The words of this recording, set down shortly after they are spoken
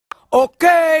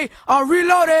Okay, I'm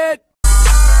reloaded.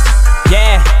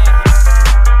 Yeah.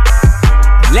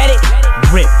 Let it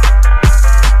rip.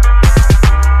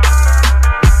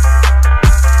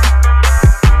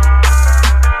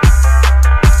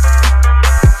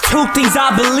 Two things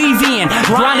I believe in: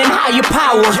 grinding higher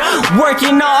power,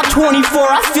 working all 24.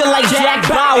 I feel like Jack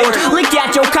Bauer. Look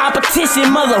at your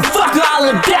competition, motherfucker, I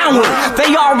look downward.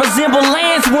 They all resemble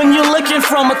lands when you're looking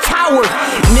from a tower.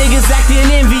 Niggas acting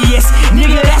envious,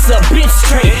 nigga, that's a bitch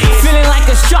trait. Feeling like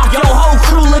a shark, your whole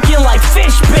crew looking like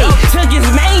fish bait. Took his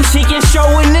main chicken, show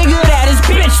a nigga that his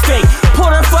bitch fake.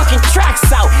 Put her fucking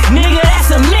tracks out, nigga,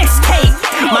 that's a mixtape.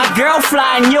 My girl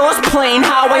flying, yours plain,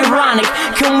 how ironic.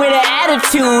 Come with an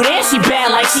attitude, and she bad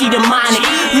like she demonic.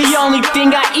 The only thing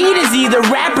I eat is either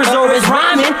rappers or is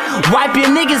rhyming. Wipe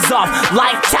your niggas off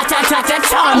like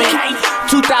cha-cha-cha-cha-charming.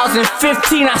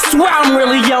 2015, I swear I'm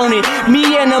really on it. Me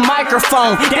and the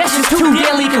microphone, that's just two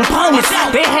deadly components.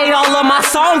 They hate all of my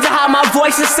songs and how my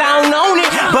voice is sound on it,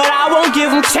 but I won't give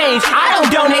them change. I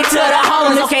don't donate to the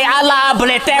homeless. Okay, I lied,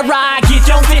 but let that ride. Get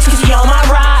your bitch cause she on my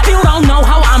ride. Still don't know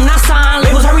how I'm not signed.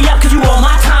 Labels, hurry up cause you on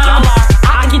my time.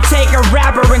 I can take a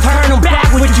rapper and turn him back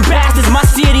with you bastards. My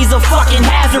city's a fucking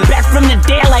hazard. Back from the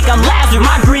dead like I'm Lazarus.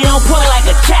 My green don't pull like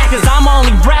a cat cause I'm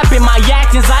only rapping my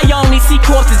actions. I only see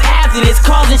corpses after this,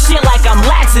 causing shit like I'm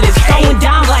laxative. Going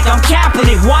down like I'm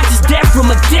Catholic. Watch us death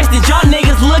from a distance. Y'all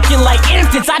niggas looking like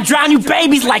infants. I drown you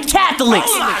babies like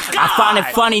Catholics. I find it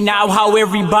funny now how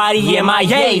everybody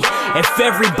MIA. If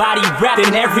everybody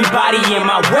rapping, everybody in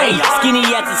my way. Skinny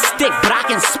as a stick, but I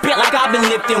can spit like I've been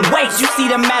lifting weights. You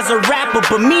see them as a rapper,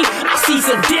 but me, I see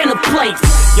some dinner plates.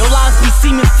 Your lines be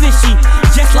seeming fishy,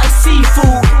 just like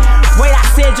seafood. Wait, I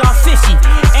said y'all fishy,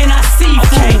 and I see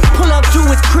food. Pull up to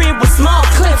his crib with small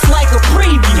clips like a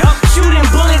preview. Shooting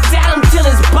bullets at him till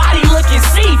his body looking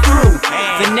see-through.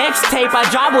 The next tape I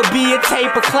drop would be a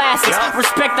tape of classics.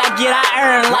 Respect I get, I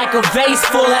earn like a vase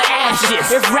full of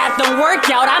ashes. If rap don't work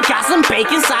out, I got some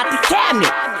bacon inside the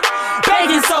cabinet.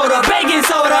 Baking soda,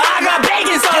 I got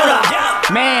baking soda.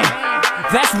 Man,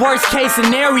 that's worst case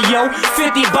scenario.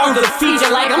 50 bones of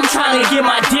feature like I'm trying to get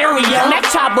my dairy on. That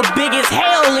chopper big as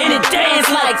hell and it dance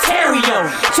like Terrio.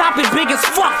 Chop it big as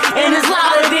fuck and it's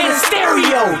louder than a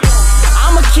stereo.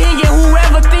 I'm a king and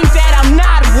whoever thinks that I'm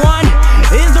not one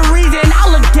is the reason I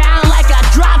look down like I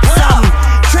dropped something.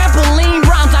 Trampoline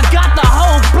rhymes, I got the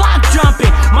whole block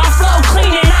jumping. My flow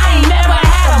clean and I ain't never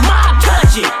had a mob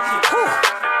touch it.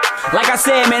 Like I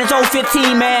said, man, it's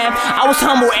 015, man. I was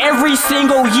humble every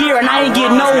single year and I ain't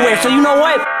get nowhere. So you know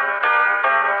what?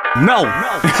 No.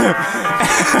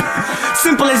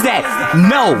 Simple as that.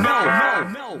 No.